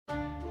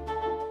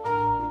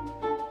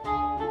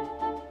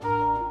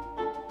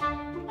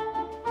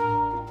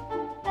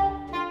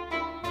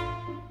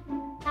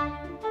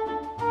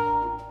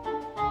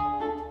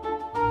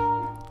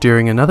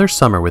During another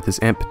summer with his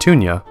Aunt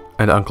Petunia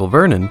and Uncle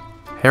Vernon,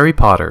 Harry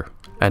Potter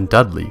and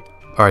Dudley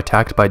are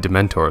attacked by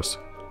Dementors.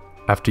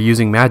 After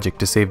using magic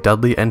to save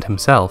Dudley and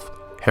himself,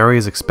 Harry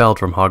is expelled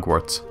from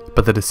Hogwarts,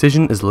 but the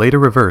decision is later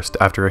reversed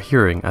after a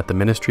hearing at the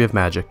Ministry of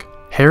Magic.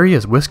 Harry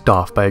is whisked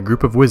off by a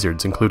group of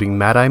wizards including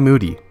Mad-Eye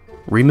Moody,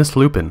 Remus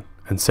Lupin,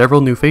 and several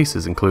new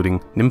faces including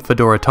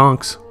Nymphadora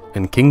Tonks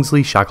and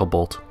Kingsley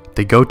Shacklebolt.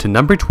 They go to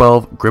number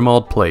 12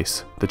 Grimmauld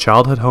Place, the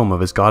childhood home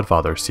of his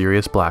godfather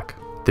Sirius Black.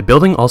 The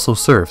building also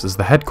serves as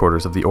the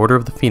headquarters of the Order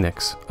of the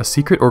Phoenix, a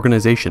secret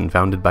organization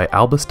founded by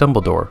Albus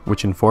Dumbledore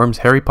which informs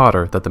Harry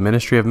Potter that the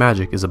Ministry of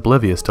Magic is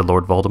oblivious to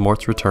Lord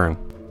Voldemort's return.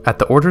 At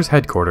the Order's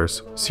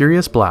headquarters,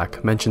 Sirius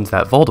Black mentions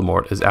that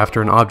Voldemort is after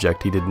an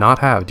object he did not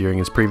have during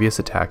his previous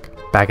attack.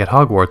 Back at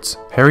Hogwarts,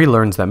 Harry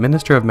learns that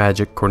Minister of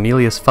Magic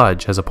Cornelius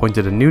Fudge has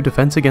appointed a new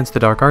Defense Against the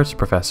Dark Arts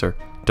professor,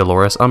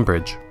 Dolores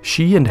Umbridge.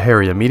 She and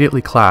Harry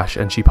immediately clash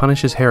and she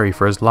punishes Harry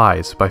for his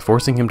lies by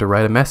forcing him to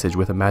write a message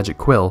with a magic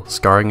quill,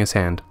 scarring his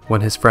hand.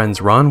 When his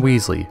friends Ron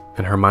Weasley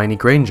and Hermione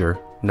Granger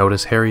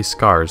notice Harry's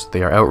scars,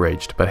 they are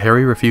outraged, but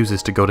Harry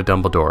refuses to go to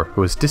Dumbledore,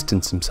 who has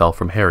distanced himself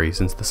from Harry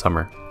since the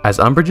summer. As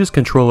Umbridge's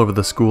control over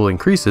the school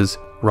increases,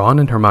 Ron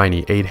and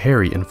Hermione aid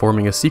Harry in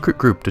forming a secret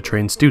group to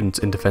train students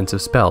in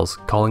defensive spells,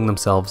 calling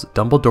themselves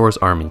Dumbledore's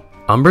Army.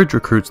 Umbridge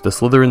recruits the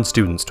Slytherin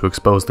students to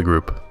expose the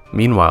group.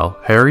 Meanwhile,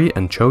 Harry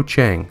and Cho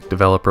Chang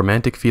develop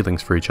romantic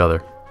feelings for each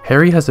other.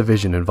 Harry has a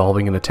vision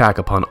involving an attack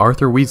upon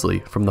Arthur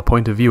Weasley from the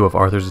point of view of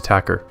Arthur's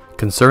attacker.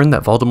 Concerned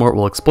that Voldemort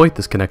will exploit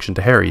this connection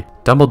to Harry,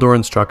 Dumbledore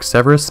instructs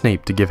Severus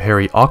Snape to give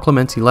Harry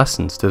occlumency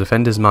lessons to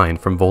defend his mind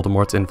from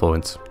Voldemort's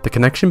influence. The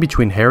connection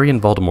between Harry and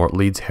Voldemort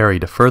leads Harry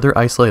to further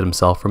isolate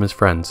himself from his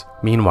friends.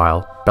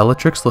 Meanwhile,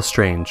 Bellatrix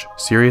Lestrange,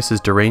 Sirius's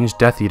deranged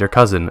Death Eater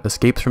cousin,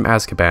 escapes from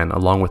Azkaban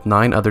along with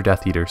 9 other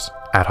Death Eaters.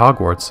 At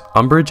Hogwarts,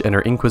 Umbridge and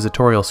her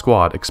inquisitorial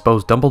squad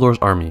expose Dumbledore's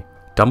army.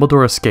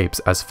 Dumbledore escapes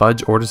as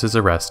Fudge orders his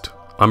arrest.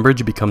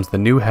 Umbridge becomes the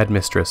new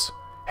headmistress.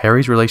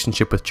 Harry's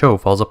relationship with Cho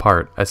falls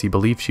apart as he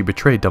believes she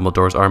betrayed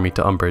Dumbledore's army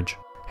to Umbridge.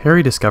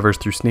 Harry discovers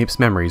through Snape's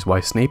memories why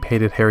Snape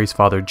hated Harry's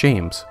father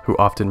James, who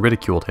often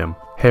ridiculed him.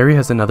 Harry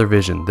has another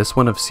vision, this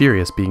one of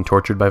Sirius being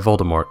tortured by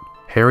Voldemort.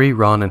 Harry,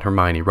 Ron, and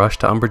Hermione rush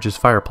to Umbridge's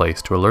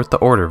fireplace to alert the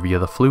Order via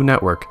the Floo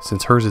network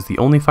since hers is the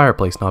only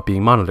fireplace not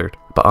being monitored,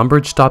 but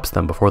Umbridge stops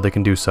them before they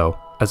can do so.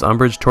 As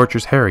Umbridge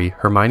tortures Harry,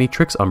 Hermione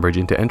tricks Umbridge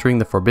into entering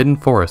the Forbidden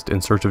Forest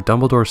in search of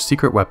Dumbledore's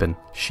secret weapon.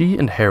 She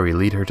and Harry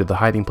lead her to the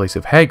hiding place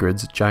of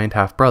Hagrid's giant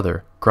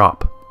half-brother,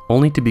 Grop,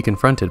 only to be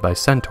confronted by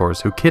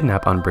centaurs who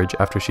kidnap Umbridge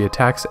after she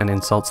attacks and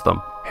insults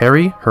them.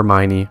 Harry,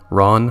 Hermione,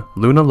 Ron,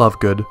 Luna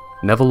Lovegood,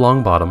 Neville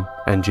Longbottom,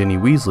 and Ginny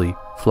Weasley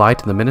fly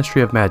to the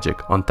Ministry of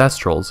Magic on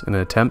Thestrals in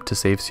an attempt to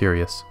save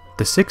Sirius.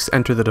 The 6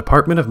 enter the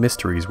Department of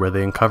Mysteries where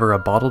they uncover a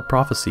bottled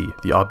prophecy,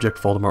 the object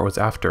Voldemort was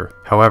after.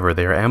 However,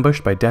 they are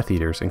ambushed by Death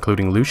Eaters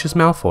including Lucius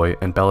Malfoy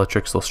and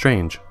Bellatrix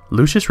Lestrange.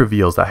 Lucius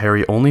reveals that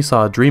Harry only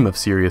saw a dream of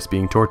Sirius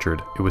being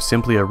tortured. It was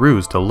simply a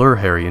ruse to lure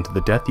Harry into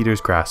the Death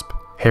Eaters' grasp.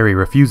 Harry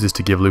refuses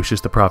to give Lucius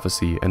the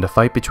prophecy, and a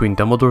fight between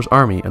Dumbledore's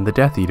army and the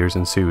Death Eaters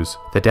ensues.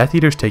 The Death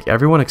Eaters take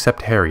everyone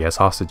except Harry as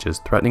hostages,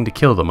 threatening to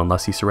kill them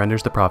unless he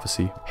surrenders the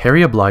prophecy.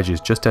 Harry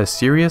obliges just as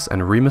Sirius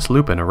and Remus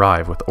Lupin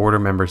arrive with Order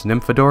members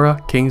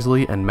Nymphadora,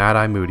 Kingsley, and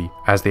Mad-Eye Moody.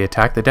 As they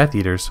attack the Death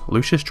Eaters,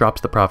 Lucius drops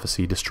the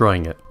prophecy,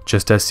 destroying it.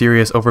 Just as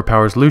Sirius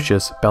overpowers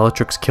Lucius,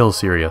 Bellatrix kills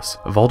Sirius.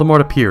 Voldemort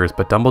appears,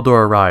 but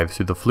Dumbledore arrives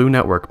through the Floo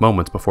network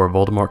moments before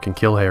Voldemort can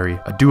kill Harry.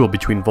 A duel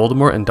between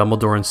Voldemort and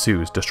Dumbledore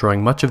ensues,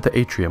 destroying much of the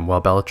atrium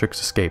while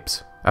Bellatrix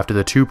escapes. After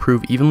the two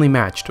prove evenly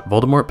matched,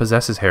 Voldemort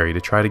possesses Harry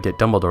to try to get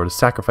Dumbledore to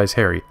sacrifice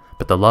Harry,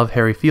 but the love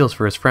Harry feels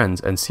for his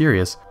friends and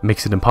Sirius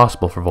makes it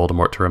impossible for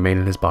Voldemort to remain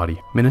in his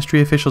body.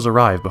 Ministry officials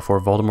arrive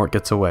before Voldemort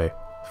gets away.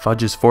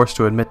 Fudge is forced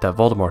to admit that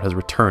Voldemort has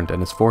returned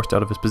and is forced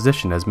out of his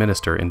position as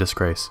minister in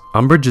disgrace.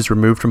 Umbridge is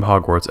removed from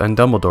Hogwarts and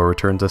Dumbledore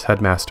returns as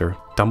headmaster.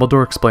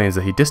 Dumbledore explains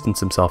that he distanced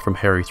himself from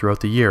Harry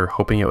throughout the year,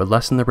 hoping it would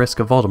lessen the risk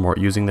of Voldemort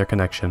using their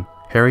connection.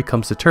 Harry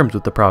comes to terms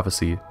with the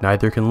prophecy,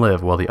 neither can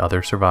live while the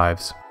other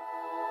survives.